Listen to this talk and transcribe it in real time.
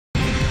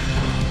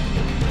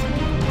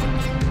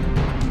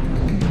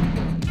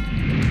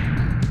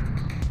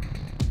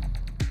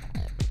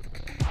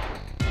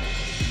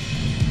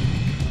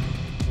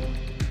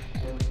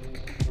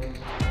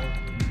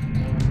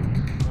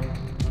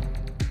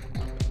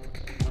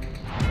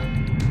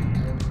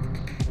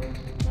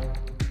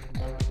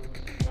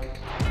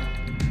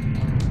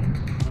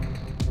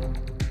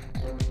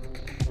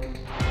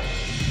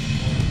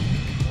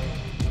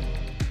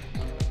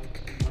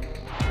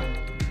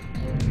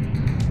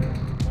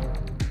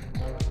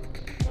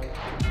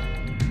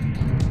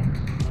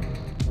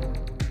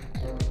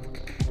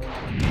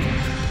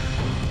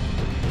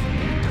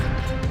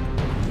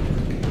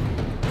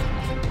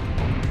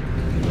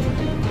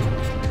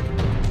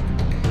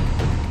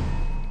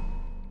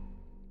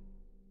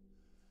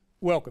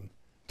Welcome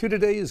to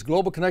today's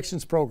Global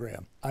Connections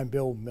program. I'm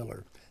Bill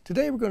Miller.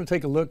 Today we're going to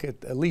take a look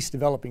at least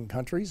developing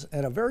countries,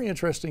 and a very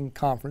interesting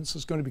conference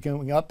is going to be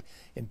coming up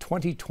in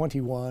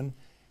 2021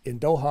 in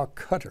Doha,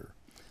 Qatar.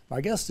 My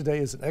guest today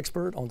is an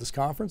expert on this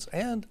conference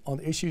and on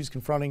the issues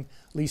confronting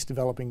least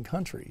developing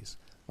countries.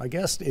 My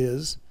guest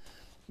is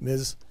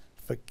Ms.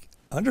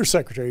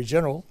 Undersecretary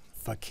General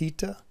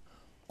Fekitamoeloa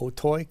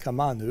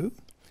Utoikamanu,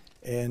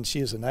 and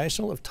she is a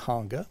national of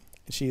Tonga.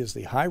 She is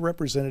the High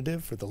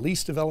Representative for the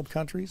least developed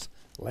countries,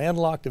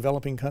 landlocked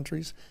developing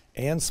countries,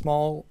 and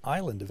small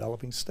island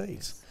developing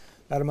states.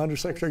 Madam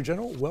Undersecretary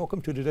General,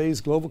 welcome to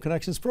today's Global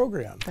Connections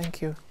program.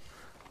 Thank you.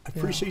 I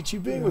appreciate you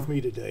being with me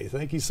today.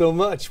 Thank you so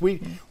much. We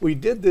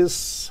did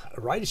this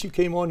right as you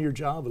came on your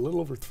job a little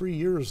over 3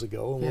 years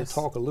ago, and we'll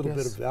talk a little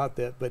bit about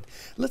that. But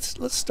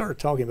let's start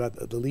talking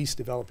about the least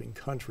developing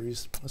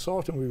countries. So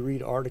often we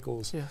read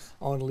articles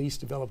on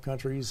least developed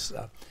countries.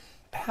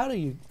 How do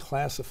you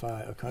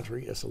classify a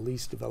country as a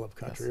least developed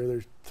country? Are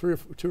there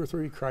two or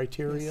three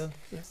criteria?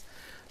 Yes.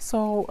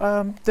 So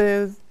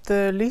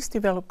the least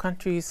developed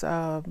countries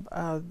are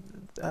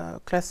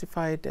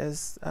classified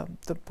as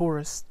the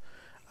poorest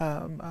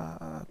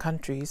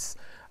countries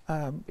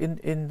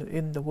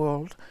in the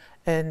world,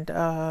 and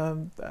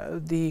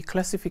the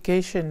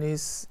classification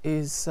is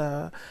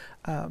the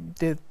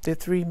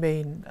three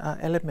main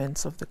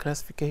elements of the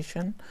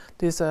classification.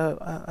 There's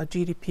a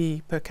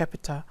GDP per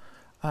capita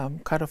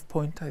cutoff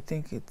point. I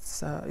think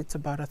it's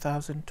about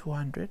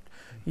 1,200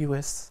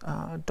 US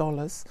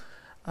dollars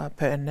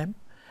per annum,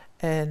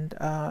 and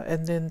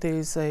then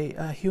there's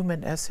a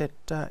human asset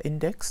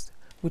index,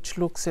 which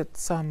looks at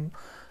some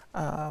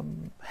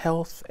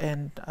health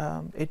and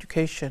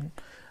education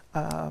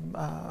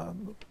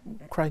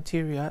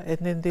criteria, and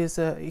then there's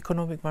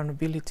economic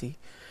vulnerability.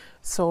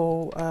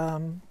 So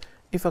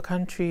if a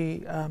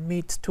country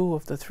meets two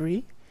of the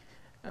three,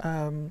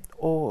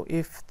 or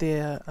if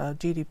their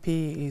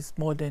GDP is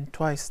more than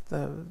twice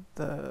the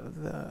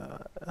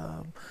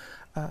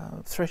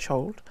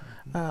threshold,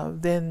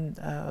 then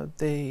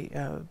they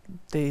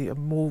are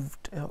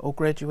moved or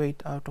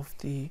graduate out of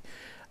the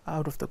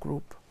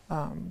group.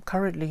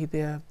 Currently,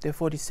 there are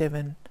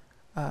 47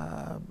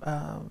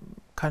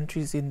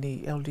 countries in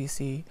the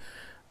LDC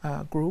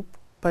group,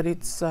 but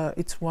it's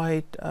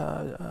wide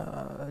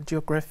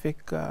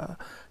geographic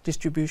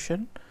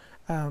distribution.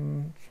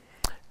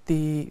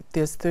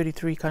 There's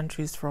 33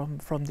 countries from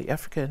the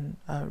African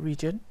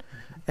region,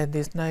 and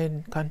there's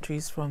 9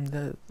 countries from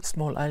the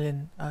small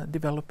island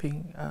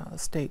developing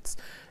states,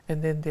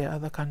 and then there are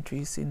other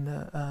countries in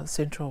the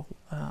Central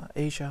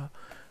Asia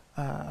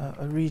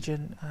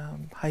region,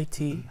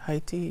 Haiti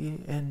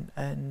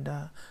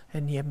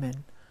and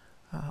Yemen,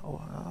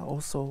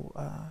 also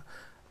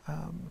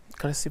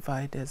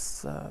classified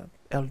as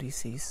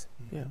LDCs.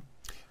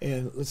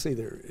 And let's see,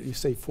 you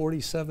say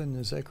 47,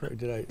 is that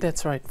correct?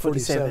 That's right,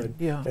 47.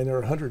 Yeah. And there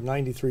are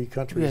 193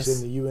 countries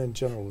in the UN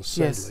General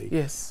Assembly.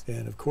 Yes.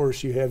 And of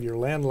course, you have your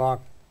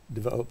landlocked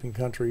developing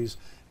countries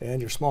and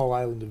your small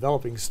island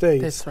developing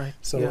states. That's right.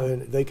 So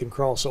they can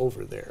cross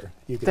over there.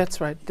 That's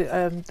right.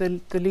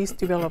 The least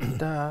developed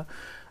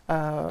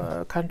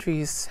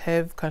countries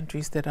have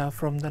countries that are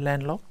from the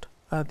landlocked.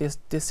 There's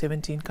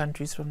 17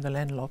 countries from the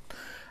landlocked.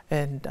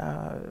 And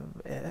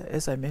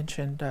as I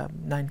mentioned,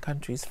 9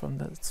 countries from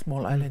the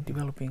small island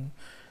developing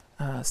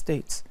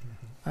states.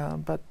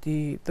 But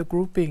the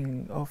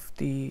grouping of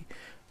the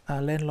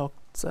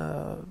landlocked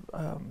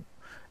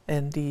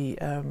and the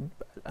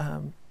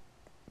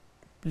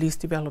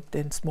least developed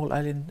and small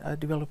island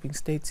developing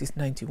states is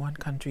 91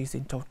 countries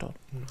in total.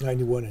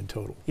 91 in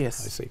total.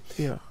 Yes. I see.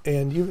 Yeah.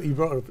 And you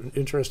brought up an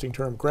interesting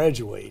term,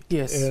 graduate.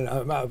 Yes. And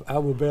I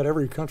would bet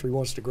every country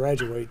wants to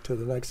graduate to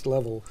the next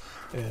level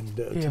and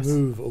to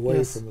move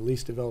away from the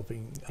least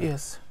developing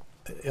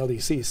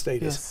LDC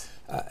status.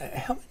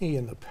 How many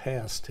in the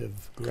past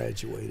have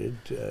graduated,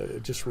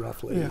 just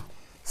roughly?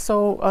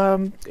 So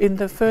in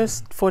the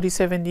first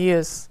 47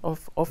 years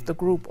of the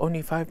group,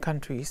 only 5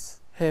 countries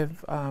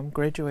have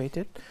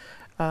graduated,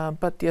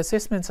 but the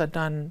assessments are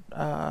done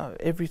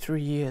every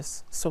 3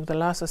 years. So the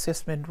last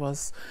assessment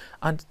was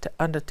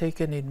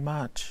undertaken in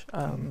March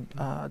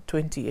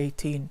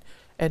 2018,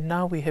 and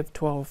now we have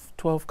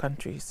 12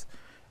 countries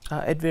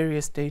at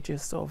various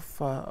stages of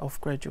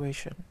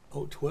graduation.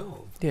 Oh,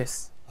 12?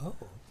 Yes. Oh,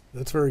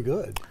 that's very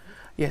good.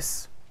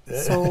 Yes.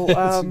 So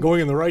it's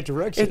going in the right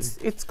direction.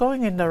 It's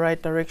going in the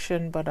right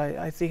direction, but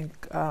I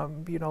think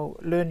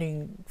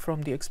learning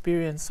from the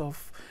experience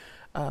of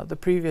the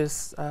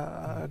previous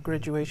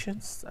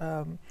graduations,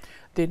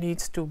 there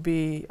needs to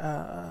be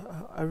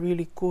a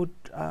really good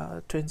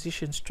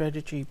transition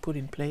strategy put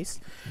in place,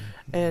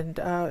 and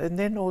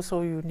then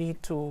also you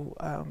need to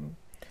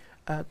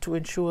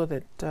ensure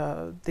that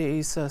there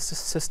is a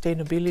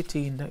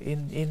sustainability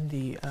in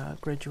the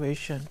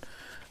graduation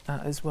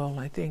as well.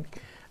 I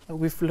think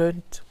we've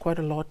learned quite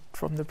a lot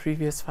from the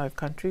previous 5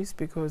 countries,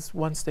 because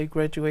once they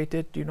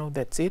graduated,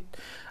 that's it.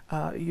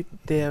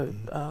 There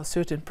are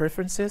certain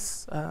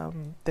preferences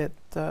that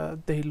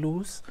they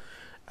lose,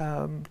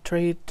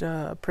 trade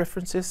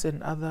preferences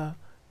and other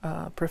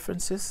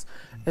preferences,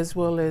 as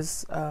well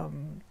as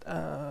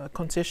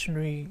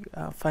concessionary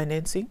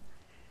financing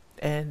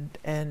and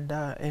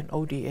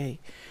ODA.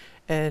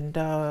 And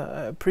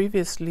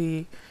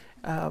previously,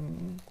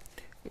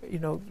 you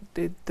know,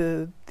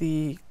 the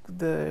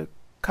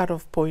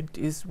cutoff point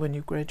is when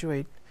you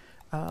graduate.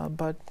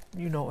 But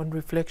you know, on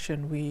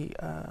reflection, we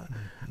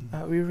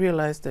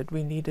realized that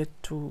we needed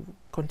to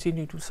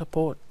continue to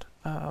support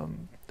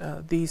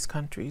these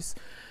countries,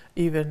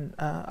 even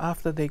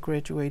after they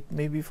graduate,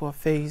 maybe for a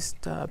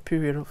phased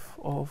period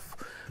of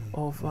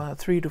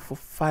 3 to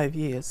 5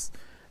 years.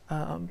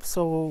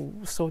 So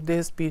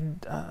there's been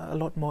a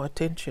lot more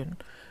attention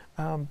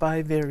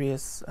by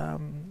various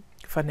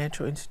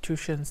financial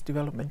institutions,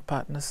 development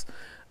partners,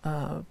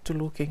 to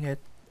looking at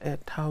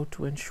how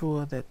to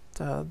ensure that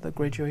the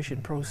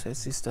graduation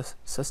process is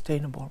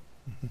sustainable.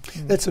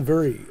 That's a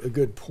very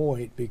good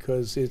point,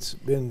 because it's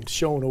been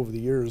shown over the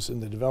years in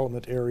the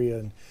development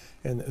area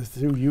and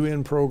through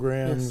UN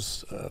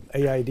programs,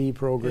 AID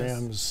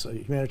programs,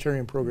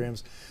 humanitarian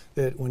programs,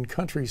 that when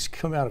countries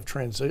come out of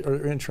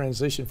in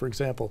transition, for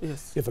example,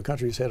 if a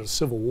country's had a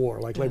civil war,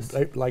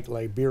 like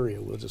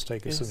Liberia, we'll just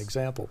take as an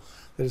example,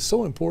 that it's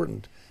so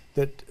important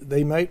that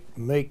they might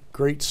make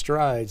great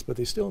strides, but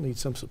they still need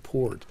some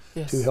support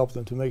to help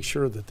them to make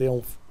sure that they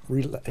don't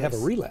have a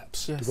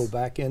relapse to go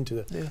back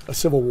into a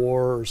civil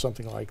war or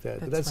something like that.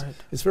 But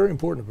it's very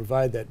important to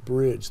provide that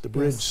bridge, the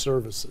bridge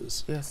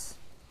services. Yes.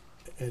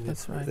 And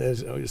that's right.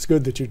 It's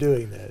good that you're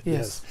doing that.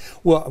 Yes.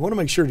 Well, I want to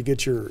make sure to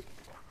get your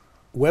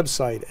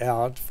website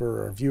out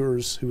for our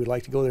viewers who would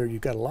like to go there.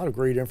 You've got a lot of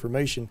great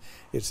information.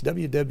 It's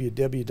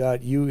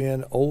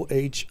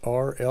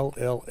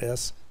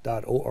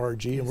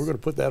www.unohrlls.org, and we're going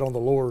to put that on the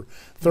lower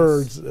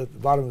thirds at the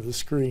bottom of the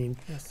screen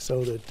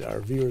so that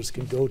our viewers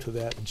can go to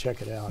that and check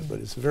it out. But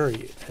it's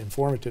very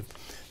informative.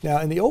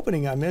 Now, in the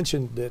opening, I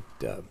mentioned that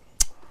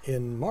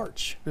in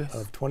March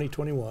of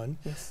 2021,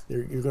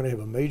 you're going to have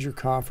a major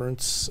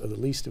conference of the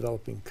least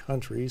developing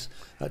countries.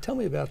 Tell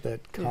me about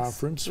that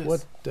conference.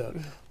 What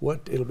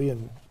it'll be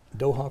in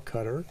Doha,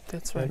 Qatar.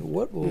 That's right. And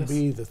what will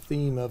be the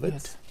theme of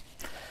it?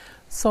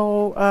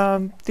 So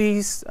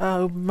these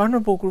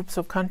vulnerable groups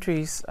of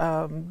countries,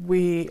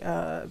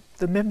 the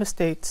member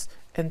states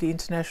and the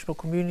international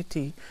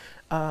community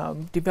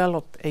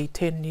developed a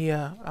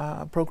 10-year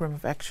program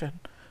of action,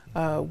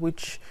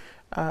 which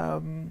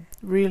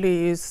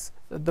really is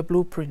the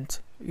blueprint,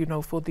 you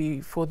know, for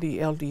the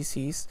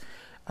LDCs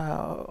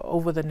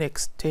over the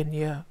next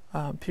 10-year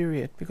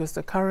period, because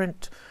the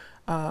current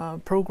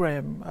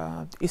program,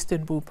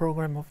 Istanbul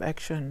Program of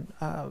Action,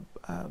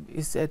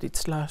 is at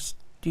its last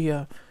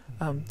year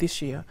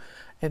this year,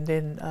 and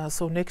then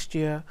so next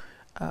year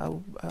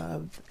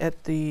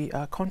at the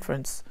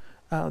conference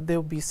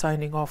they'll be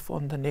signing off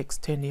on the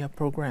next 10-year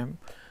program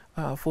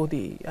for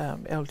the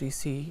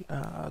LDC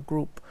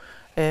group.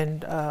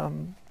 And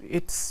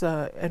it's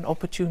an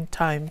opportune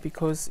time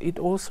because it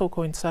also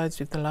coincides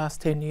with the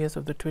last 10 years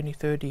of the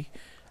 2030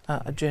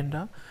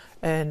 agenda,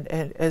 and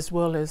as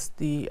well as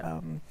the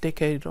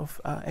decade of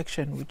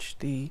action, which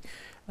the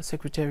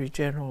Secretary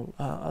General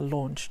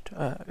launched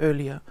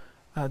earlier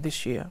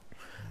this year.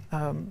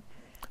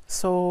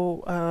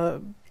 So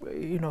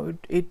you know,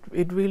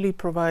 it really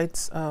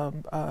provides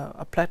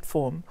a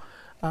platform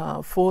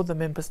for the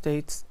member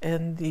states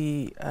and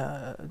the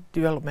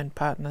development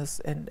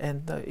partners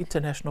and the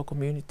international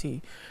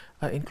community,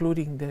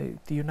 including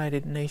the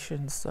United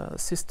Nations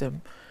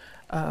system,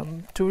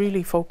 to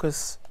really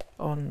focus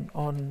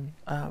on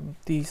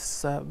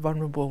these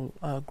vulnerable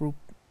group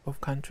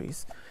of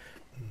countries.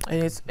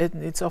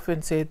 And it's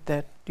often said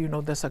that, you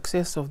know, the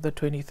success of the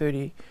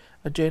 2030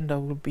 agenda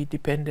will be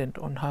dependent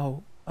on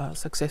how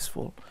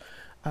successful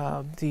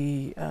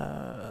the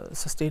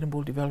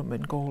Sustainable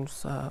Development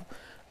Goals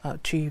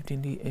achieved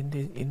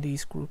in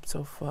these groups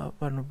of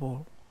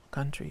vulnerable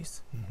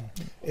countries.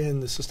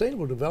 And the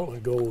Sustainable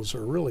Development Goals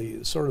are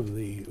really sort of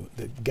the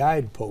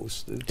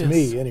guideposts, to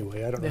me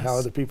anyway. I don't know how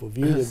other people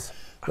view them,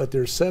 but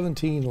there's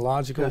 17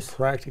 logical,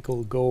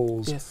 practical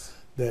goals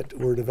that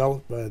were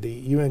developed by the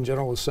UN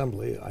General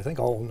Assembly. I think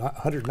all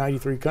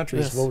 193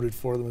 countries voted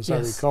for them, as I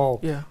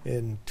recall,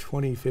 in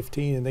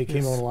 2015, and they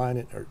came online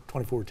or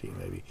 2014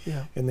 maybe,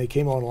 and they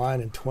came online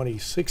in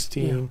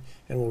 2016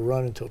 and will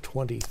run until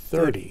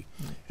 2030.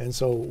 And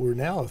so we're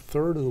now a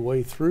third of the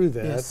way through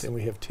that, and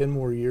we have 10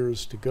 more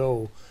years to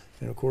go.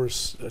 And of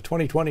course,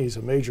 2020 is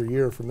a major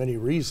year for many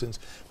reasons,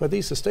 but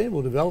these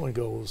Sustainable Development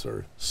Goals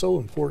are so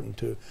important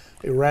to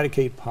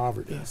eradicate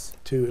poverty,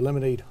 to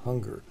eliminate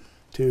hunger,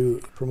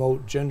 to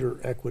promote gender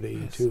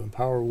equity, to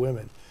empower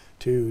women,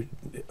 to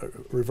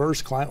reverse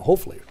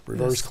hopefully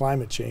reverse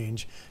climate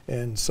change,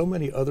 and so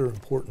many other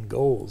important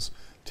goals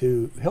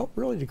to help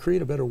really to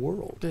create a better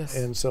world.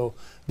 And so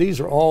these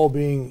are all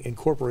being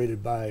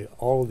incorporated by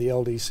all of the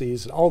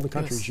LDCs and all the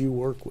countries you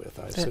work with,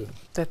 I assume.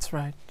 That's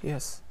right,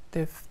 yes.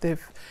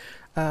 They've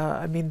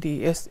I mean,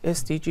 the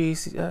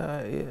SDGs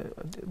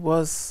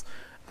was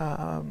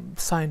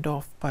signed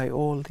off by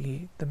all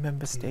the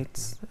member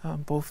states,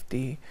 both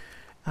the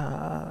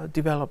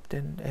developed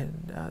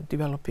and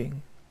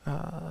developing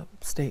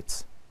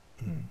states.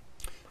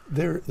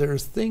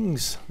 There's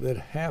things that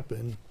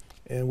happen,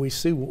 and we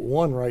see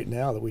one right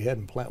now that we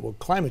hadn't planned. Well,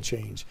 climate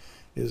change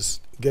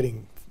is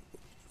getting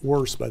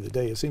worse by the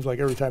day. It seems like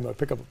every time I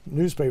pick up a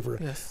newspaper,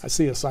 I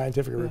see a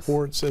scientific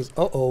report that says,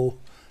 uh-oh,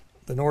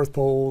 the North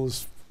Pole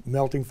is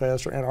melting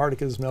faster,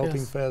 Antarctica is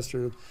melting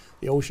faster,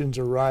 the oceans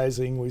are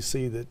rising. We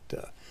see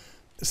that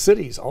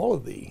cities, all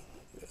of the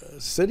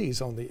cities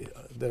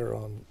that are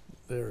on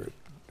their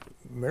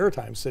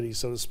maritime cities,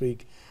 so to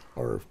speak,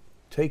 are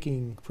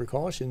taking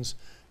precautions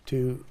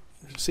to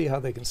see how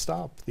they can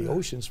stop the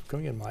oceans from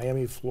coming in.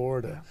 Miami,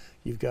 Florida,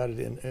 you've got it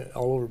in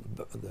all over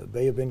the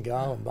Bay of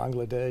Bengal and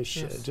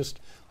Bangladesh,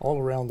 just all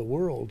around the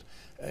world.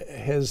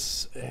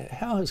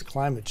 How has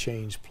climate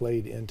change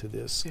played into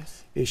this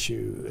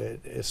issue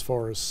as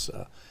far as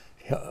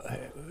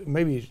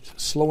maybe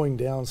slowing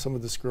down some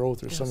of this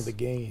growth or some of the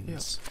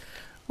gains?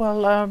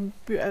 Well,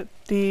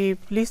 the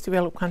least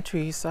developed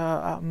countries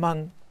are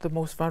among the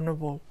most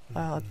vulnerable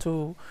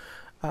to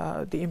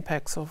the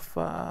impacts of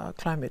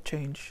climate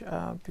change,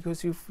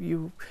 because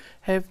you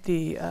have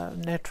the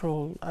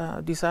natural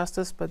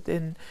disasters, but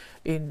then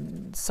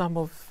in some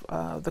of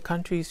the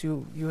countries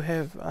you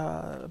have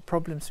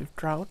problems with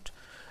drought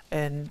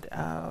and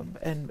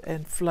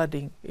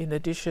flooding, in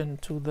addition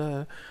to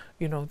the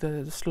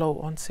the slow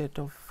onset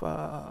of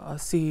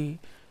sea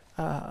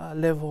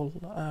level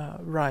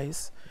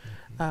rise.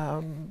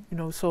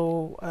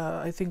 So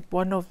I think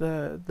one of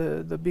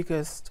the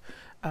biggest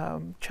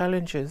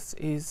challenges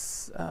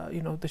is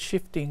the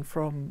shifting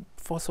from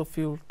fossil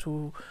fuel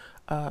to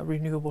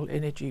renewable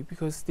energy,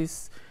 because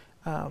this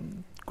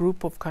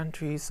group of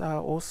countries are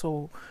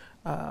also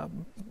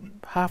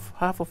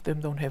half of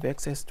them don't have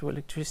access to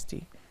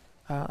electricity.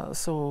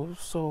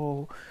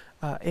 So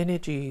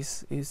energy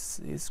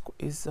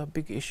is a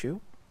big issue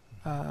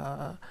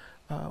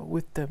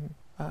with them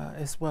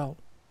as well.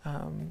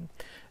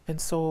 And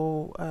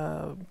so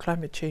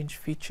climate change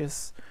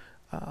features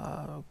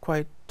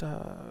quite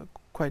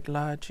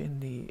large in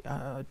the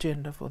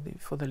agenda for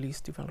the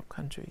least developed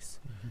countries.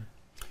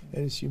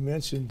 And as you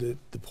mentioned, that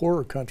the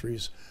poorer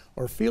countries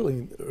are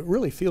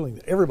really feeling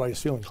that everybody's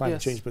feeling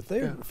climate change, but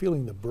they're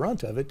feeling the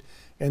brunt of it,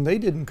 and they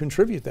didn't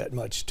contribute that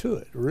much to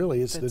it.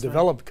 Really, it's the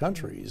developed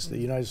countries, the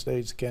United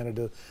States,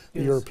 Canada,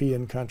 the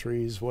European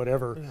countries,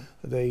 whatever.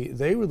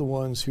 They were the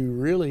ones who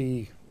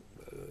really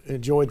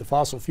enjoyed the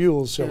fossil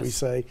fuels, shall we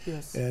say,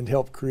 and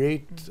helped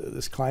create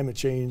this climate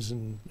change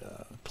and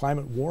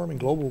climate warming,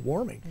 global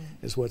warming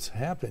is what's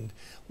happened.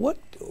 What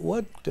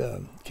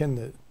can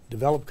the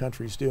developed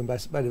countries do? And by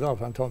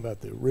developed, I'm talking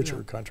about the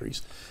richer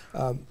countries,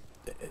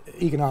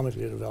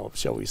 economically developed,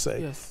 shall we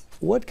say.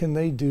 What can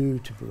they do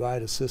to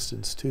provide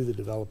assistance to the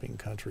developing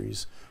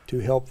countries to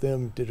help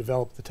them to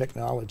develop the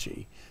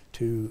technology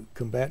to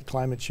combat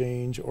climate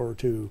change, or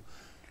to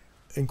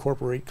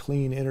incorporate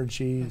clean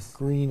energy,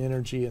 green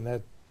energy, and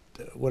that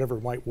whatever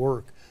might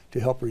work to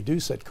help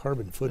reduce that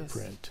carbon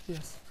footprint?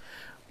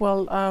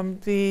 Well,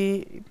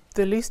 the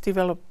least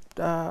developed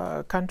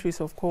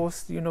countries, of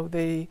course,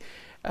 they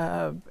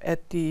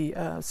at the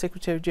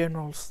Secretary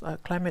General's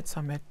Climate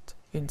Summit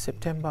in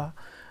September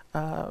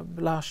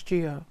last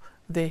year,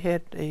 they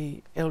had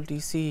a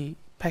LDC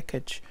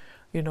package,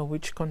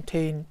 which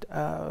contained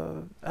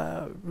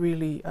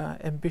really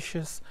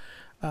ambitious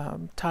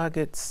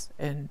targets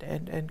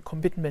and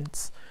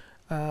commitments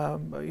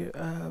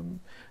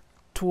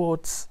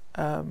towards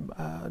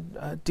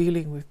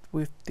dealing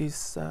with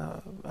this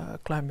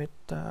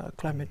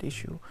climate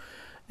issue.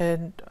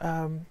 And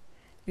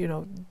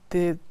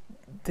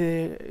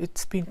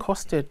it's been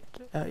costed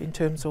in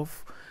terms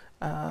of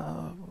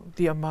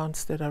the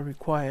amounts that are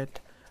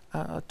required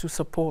to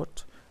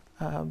support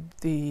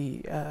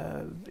the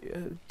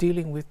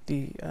dealing with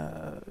the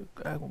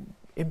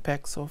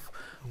impacts of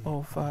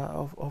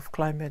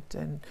climate.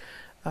 And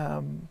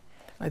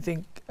I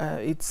think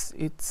it's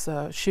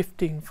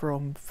shifting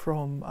from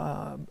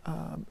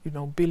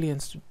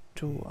billions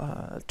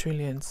to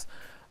trillions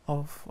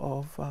of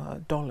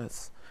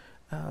dollars.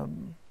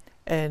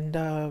 And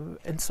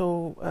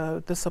so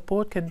the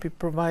support can be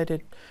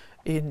provided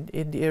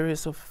in the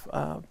areas of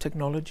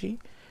technology,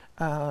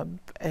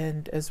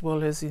 and as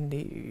well as in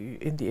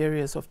the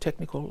areas of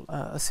technical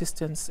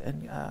assistance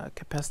and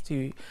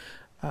capacity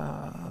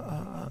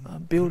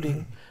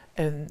building,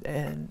 and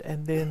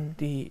then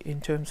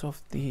in terms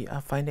of the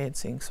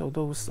financing. So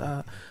those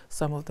are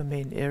some of the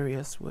main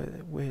areas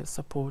where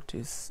support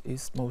is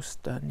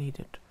most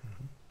needed.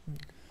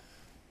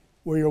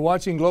 Well, you're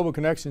watching Global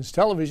Connections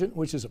Television,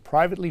 which is a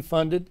privately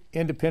funded,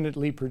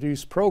 independently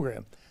produced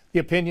program. The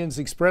opinions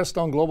expressed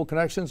on Global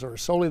Connections are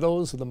solely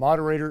those of the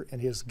moderator and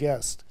his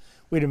guest.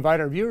 We'd invite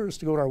our viewers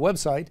to go to our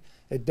website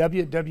at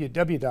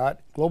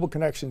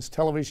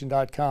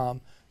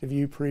www.globalconnectionstelevision.com to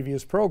view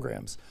previous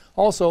programs.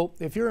 Also,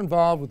 if you're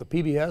involved with a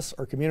PBS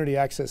or community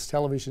access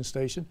television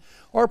station,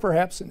 or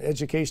perhaps an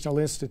educational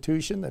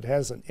institution that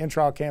has an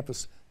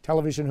intra-campus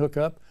television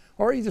hookup,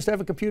 or you just have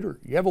a computer,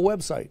 you have a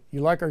website,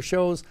 you like our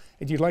shows,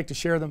 and you'd like to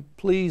share them,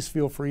 please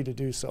feel free to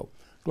do so.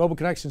 Global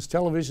Connections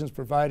television is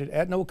provided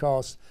at no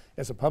cost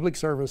as a public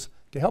service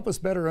to help us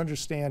better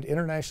understand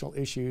international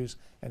issues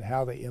and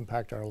how they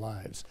impact our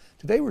lives.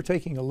 Today we're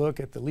taking a look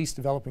at the least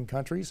developing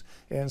countries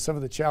and some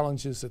of the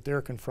challenges that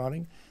they're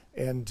confronting,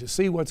 and to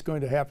see what's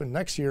going to happen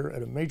next year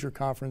at a major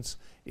conference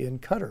in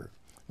Qatar.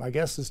 My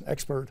guest is an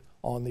expert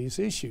on these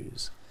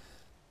issues.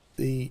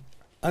 The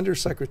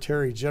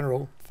Undersecretary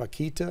General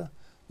Fekitamoeloa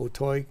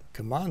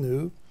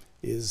Utoikamanu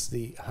is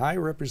the High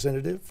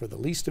Representative for the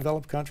least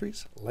developed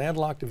countries,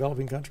 landlocked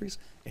developing countries,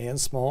 and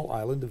small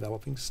island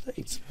developing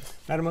states.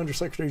 Madam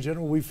Undersecretary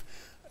General, we've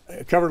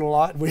covered a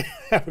lot. We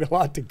have a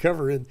lot to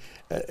cover, and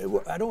I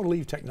don't want to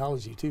leave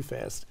technology too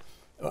fast.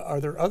 Are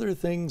there other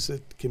things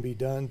that can be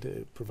done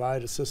to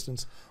provide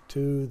assistance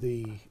to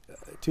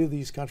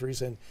these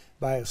countries? And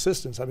by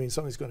assistance, I mean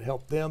something's going to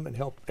help them and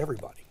help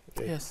everybody.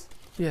 Okay? Yes,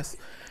 yes.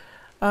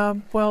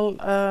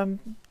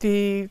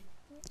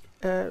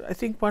 I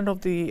think one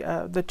of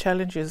the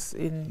challenges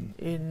in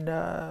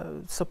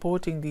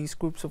supporting these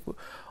groups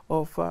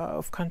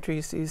of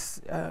countries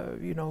is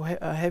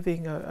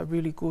having a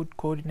really good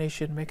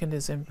coordination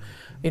mechanism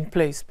in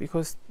place,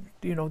 because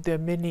there are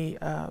many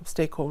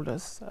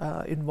stakeholders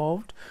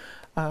involved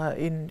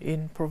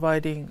in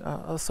providing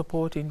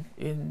support in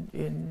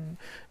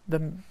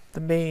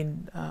the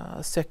main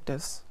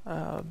sectors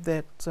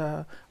that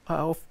are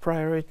of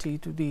priority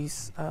to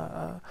these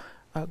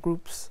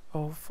groups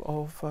of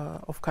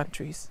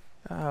countries.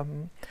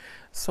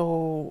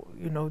 So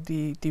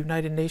the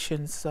United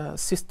Nations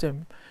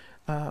system,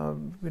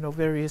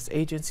 various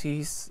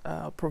agencies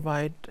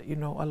provide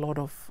a lot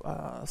of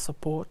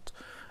support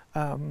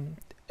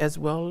as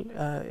well,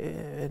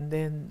 and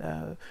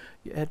then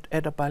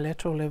at a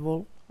bilateral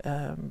level,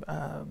 and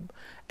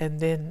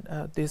then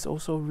there's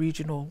also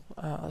regional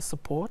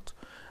support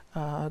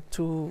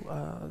to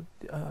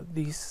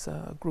these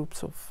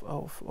groups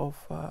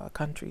of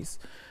countries.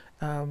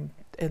 And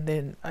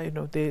then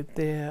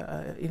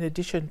in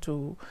addition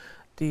to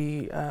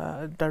the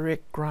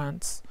direct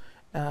grants,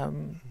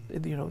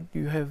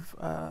 you have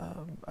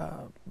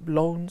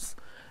loans,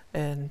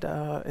 and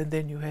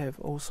then you have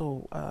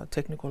also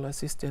technical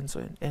assistance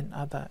and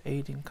other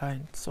aid in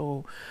kind.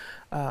 So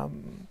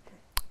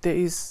there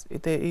is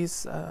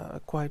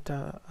quite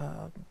a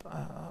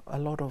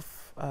lot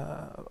of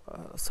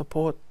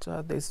support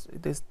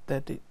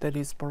that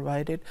is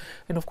provided,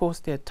 and of course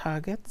there are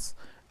targets.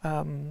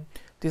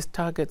 These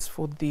targets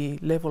for the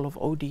level of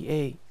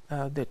ODA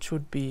that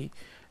should be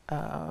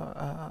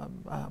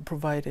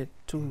provided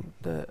to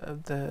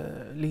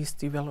the least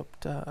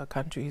developed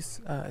countries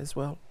as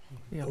well.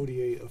 Yeah.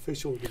 ODA,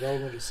 Official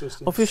Development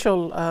Assistance.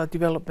 Official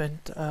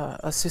Development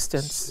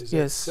Assistance. Is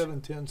yes.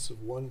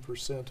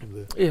 0.7% of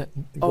the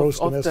gross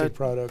domestic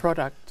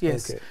product.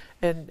 Yes. Okay.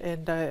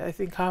 And I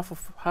think half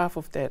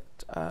of that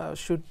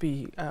should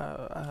be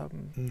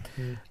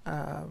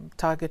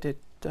targeted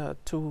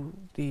to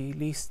the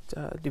least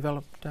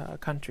developed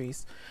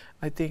countries.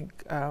 I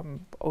think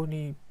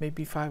only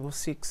maybe 5 or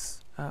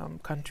 6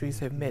 countries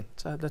have met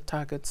the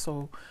target.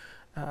 So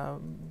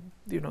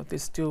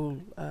there's still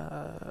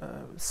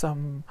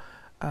some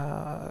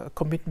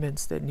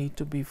commitments that need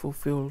to be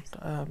fulfilled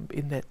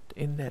in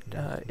that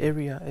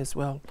area as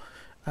well.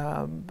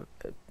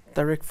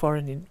 Direct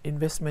foreign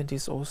investment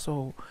is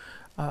also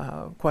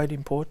quite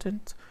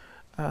important,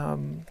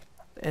 and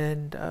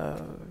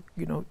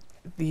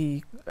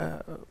the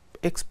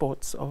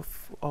exports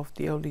of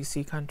the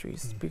LDC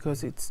countries,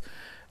 because it's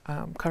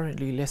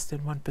currently less than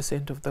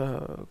 1% of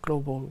the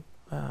global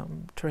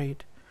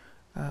trade.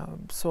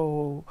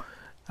 So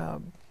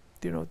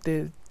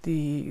the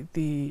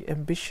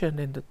ambition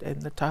and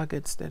the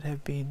targets that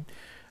have been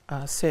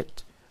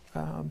set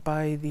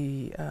by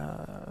the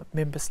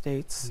member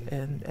states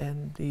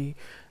and the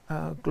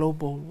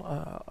global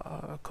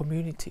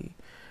community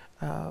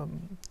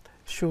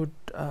should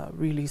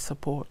really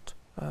support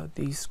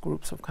these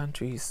groups of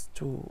countries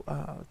to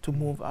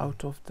move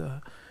out of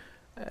the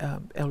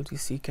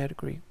LDC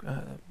category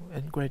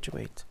and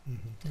graduate.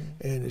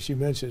 And as you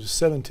mentioned,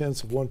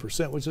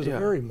 0.7%, which is a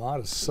very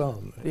modest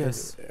sum.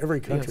 Yes. Every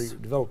country,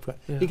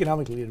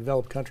 economically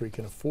developed country,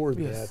 can afford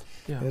that.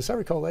 Yeah. And as I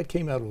recall, that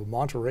came out of a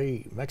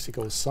Monterrey,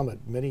 Mexico summit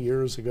many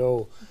years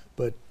ago.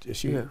 But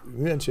as you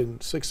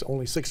mentioned,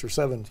 only 6 or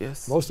 7.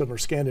 Yes. Most of them are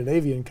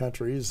Scandinavian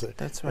countries that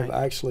have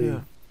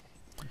actually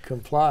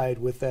complied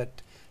with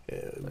that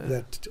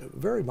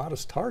very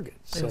modest target.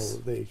 So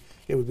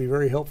it would be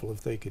very helpful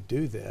if they could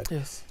do that.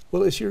 Yes.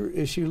 Well, as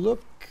you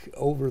look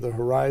over the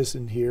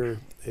horizon here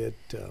at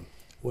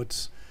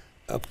what's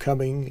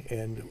upcoming,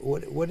 and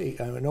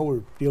I know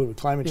we're dealing with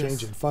climate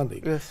change and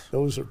funding. Yes.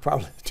 Those are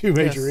probably the 2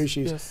 major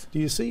issues. Yes. Do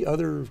you see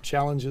other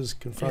challenges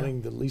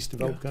confronting the least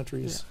developed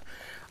countries?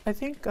 I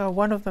think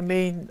one of the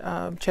main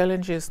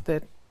challenges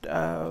that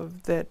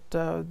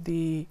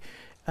the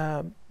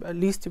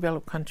least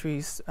developed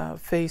countries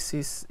face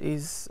is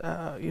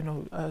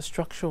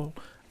structural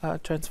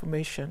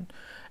transformation,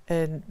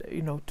 and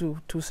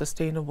to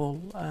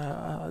sustainable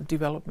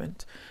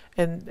development,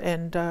 and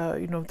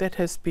that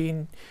has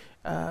been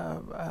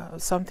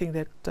something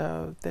that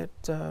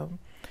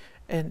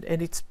and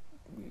it's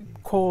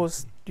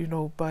caused, you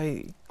know,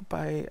 by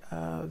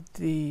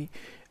the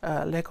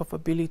lack of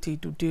ability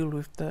to deal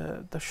with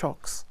the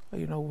shocks,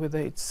 you know, whether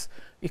it's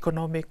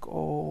economic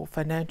or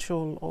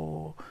financial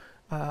or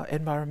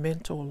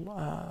environmental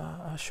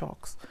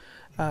shocks.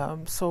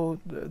 So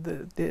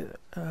the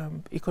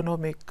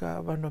economic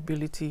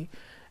vulnerability,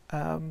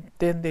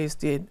 then there's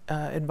the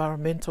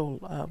environmental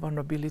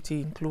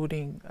vulnerability,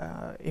 including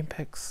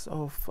impacts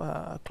of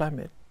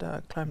climate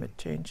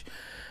change.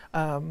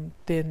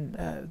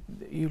 Then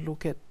you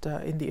look at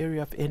in the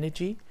area of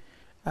energy,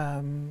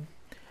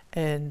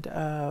 and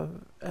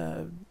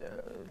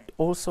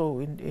also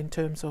in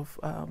terms of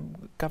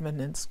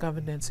governance.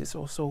 Governance is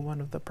also one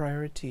of the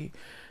priority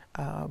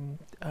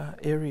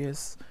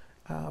areas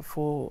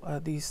for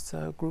these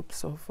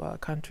groups of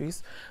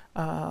countries.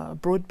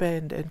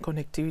 Broadband and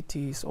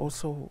connectivity is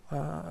also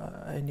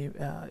an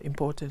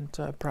important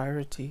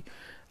priority,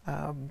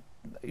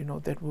 you know,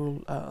 that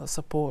will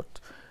support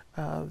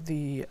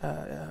the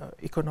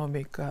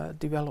economic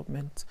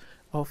development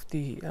of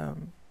the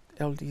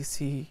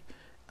LDC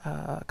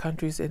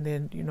countries, and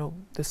then, you know,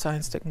 the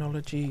science,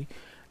 technology,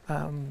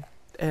 and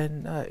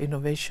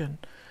innovation.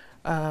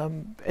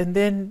 And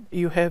then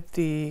you have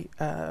the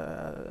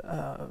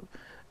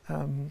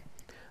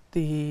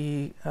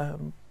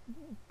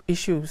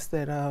issues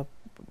that are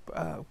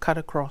cut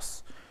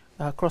across,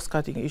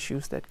 cross-cutting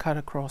issues that cut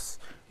across,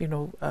 you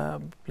know,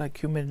 like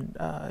human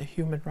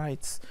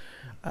rights,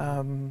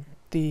 in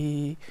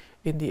the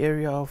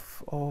area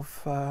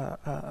of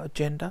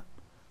gender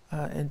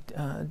and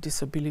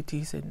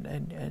disabilities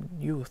and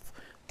youth,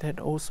 that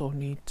also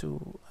need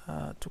to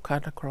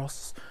cut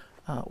across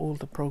all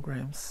the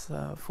programs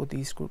for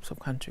these groups of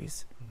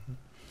countries.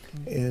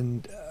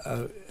 And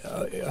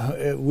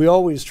we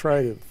always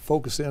try to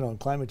focus in on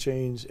climate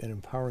change and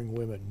empowering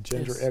women,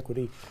 gender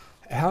equity.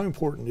 How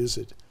important is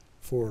it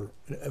for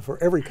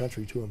every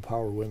country to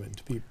empower women,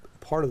 to be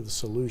part of the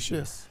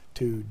solution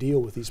to deal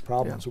with these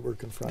problems that we're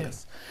confronting?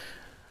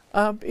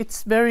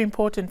 It's very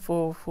important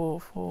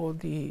for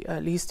the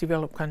least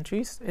developed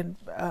countries, and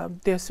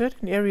there are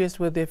certain areas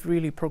where they've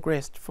really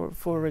progressed.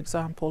 For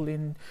example,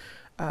 in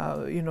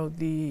you know,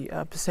 the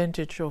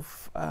percentage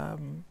of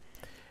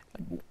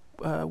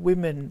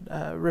women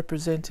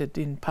represented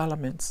in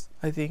parliaments.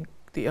 I think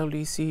the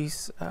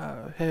LDCs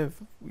have,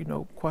 you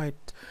know,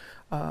 quite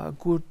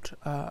good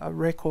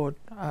record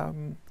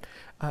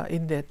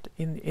in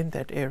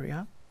that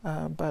area.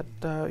 But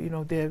you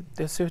know, there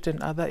are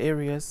certain other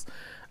areas.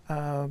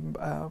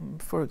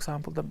 For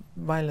example, the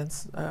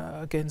violence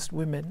against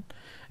women,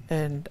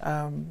 and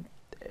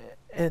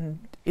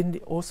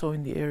also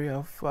in the area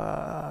of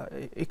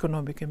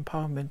economic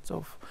empowerment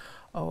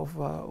of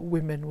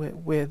women,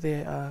 where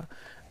they are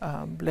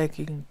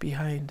lagging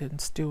behind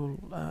and still,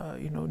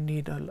 you know,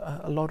 need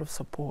a lot of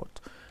support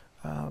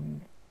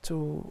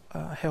to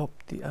help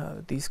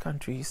these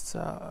countries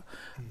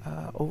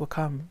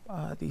overcome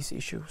these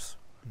issues.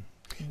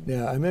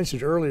 Now, I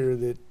mentioned earlier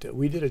that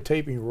we did a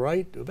taping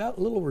about a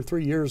little over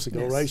 3 years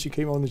ago, right? She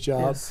came on the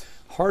job.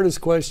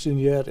 Hardest question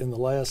yet in the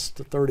last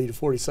 30 to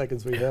 40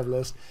 seconds we have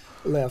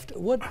left.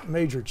 What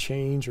major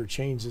change or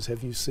changes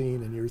have you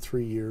seen in your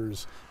 3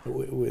 years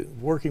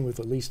working with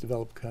the least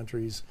developed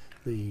countries,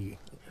 the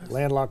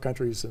landlocked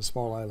countries and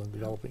small island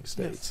developing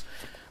states?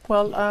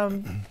 Well,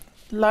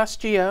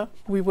 last year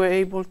we were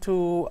able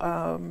to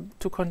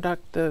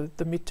conduct the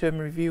midterm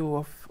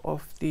review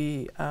of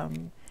the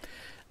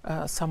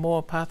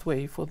Samoa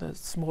pathway for the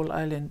small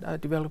island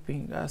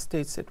developing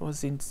states. That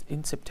was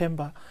in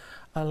September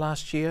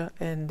last year,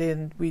 and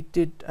then we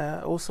did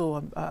also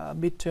a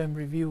midterm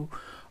review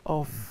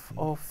of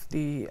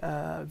the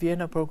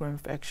Vienna Program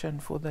of Action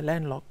for the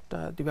landlocked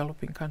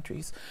developing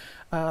countries.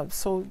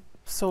 So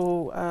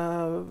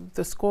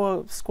the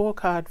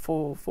scorecard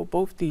for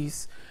both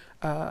these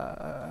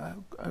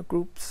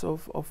groups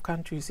of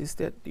countries is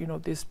that, you know,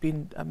 there's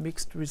been a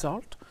mixed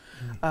result.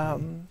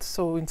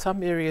 So in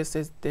some areas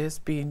there's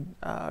been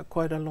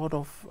quite a lot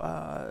of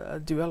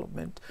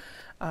development,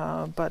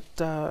 but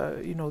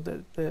you know,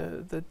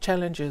 the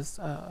challenges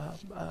are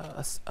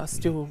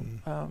still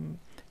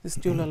there's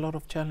still a lot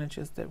of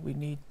challenges that we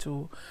need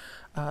to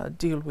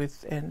deal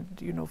with. And,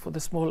 you know, for the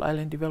small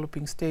island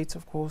developing states,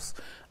 of course,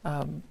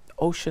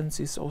 oceans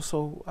is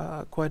also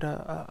quite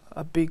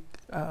a big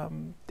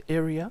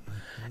area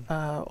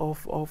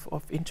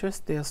of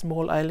interest. They are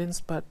small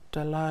islands, but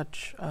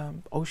large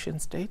ocean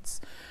states,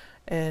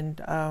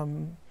 and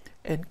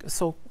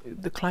so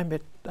the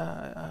climate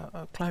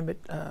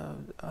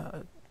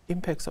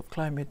impacts of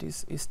climate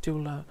is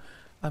still a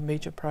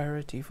major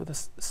priority for the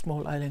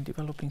small island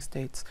developing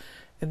states.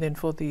 And then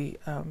for the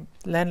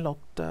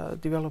landlocked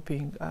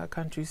developing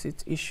countries,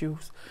 it's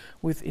issues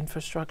with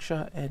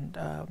infrastructure and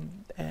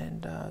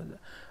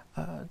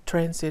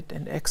transit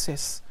and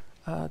access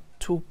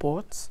to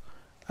ports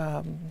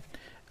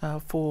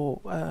for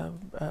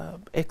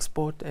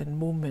export and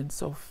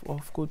movements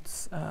of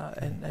goods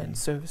and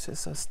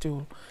services are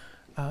still,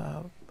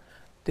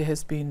 there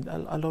has been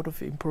a lot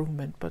of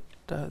improvement, but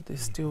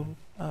there's still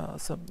a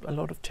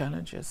lot of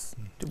challenges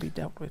to be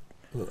dealt with.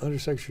 Well,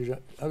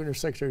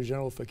 Undersecretary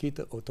General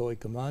Fekitamoeloa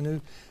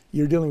Utoikamanu,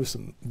 you're dealing with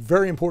some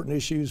very important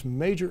issues,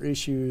 major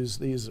issues.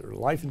 These are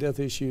life and death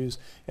issues,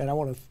 and I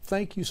want to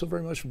thank you so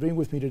very much for being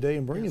with me today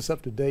and bringing us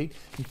up to date.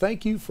 And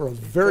thank you for a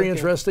very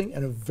interesting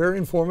and a very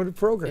informative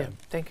program.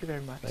 Yeah, thank you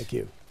very much. Thank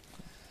you.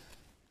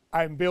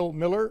 I'm Bill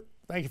Miller.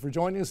 Thank you for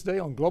joining us today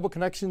on Global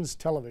Connections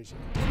Television.